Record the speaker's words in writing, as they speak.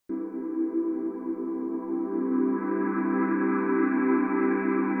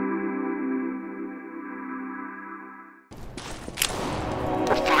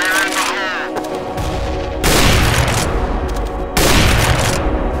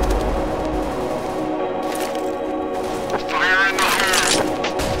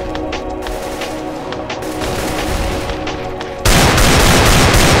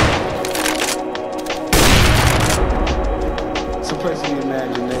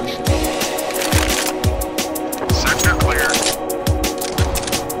Sector clear.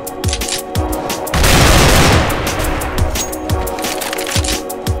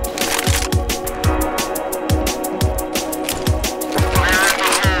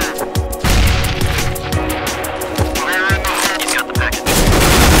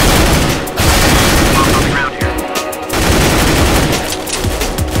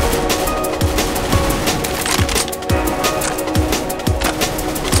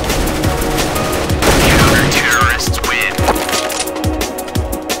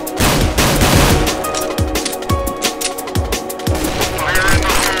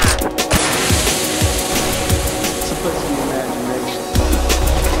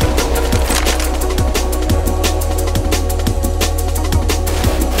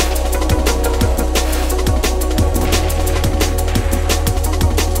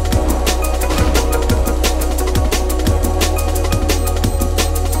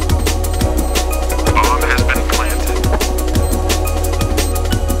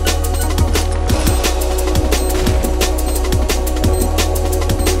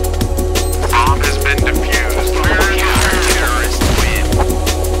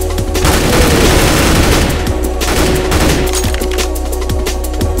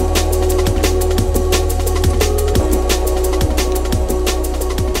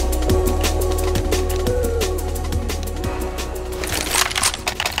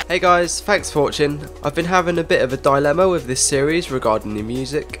 Hey guys, thanks for watching. I've been having a bit of a dilemma with this series regarding the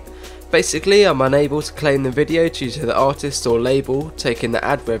music. Basically, I'm unable to claim the video due to the artist or label taking the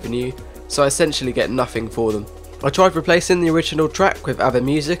ad revenue, so I essentially get nothing for them. I tried replacing the original track with other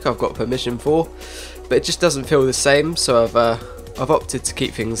music I've got permission for, but it just doesn't feel the same, so I've opted to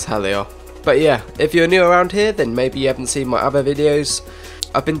keep things how they are. But yeah, if you're new around here, then maybe you haven't seen my other videos.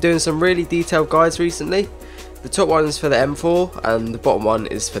 I've been doing some really detailed guides recently. The top one is for the M4 and the bottom one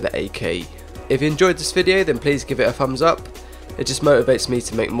is for the AK. If you enjoyed this video, then please give it a thumbs up. It just motivates me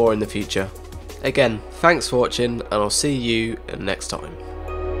to make more in the future. Again, thanks for watching and I'll see you next time.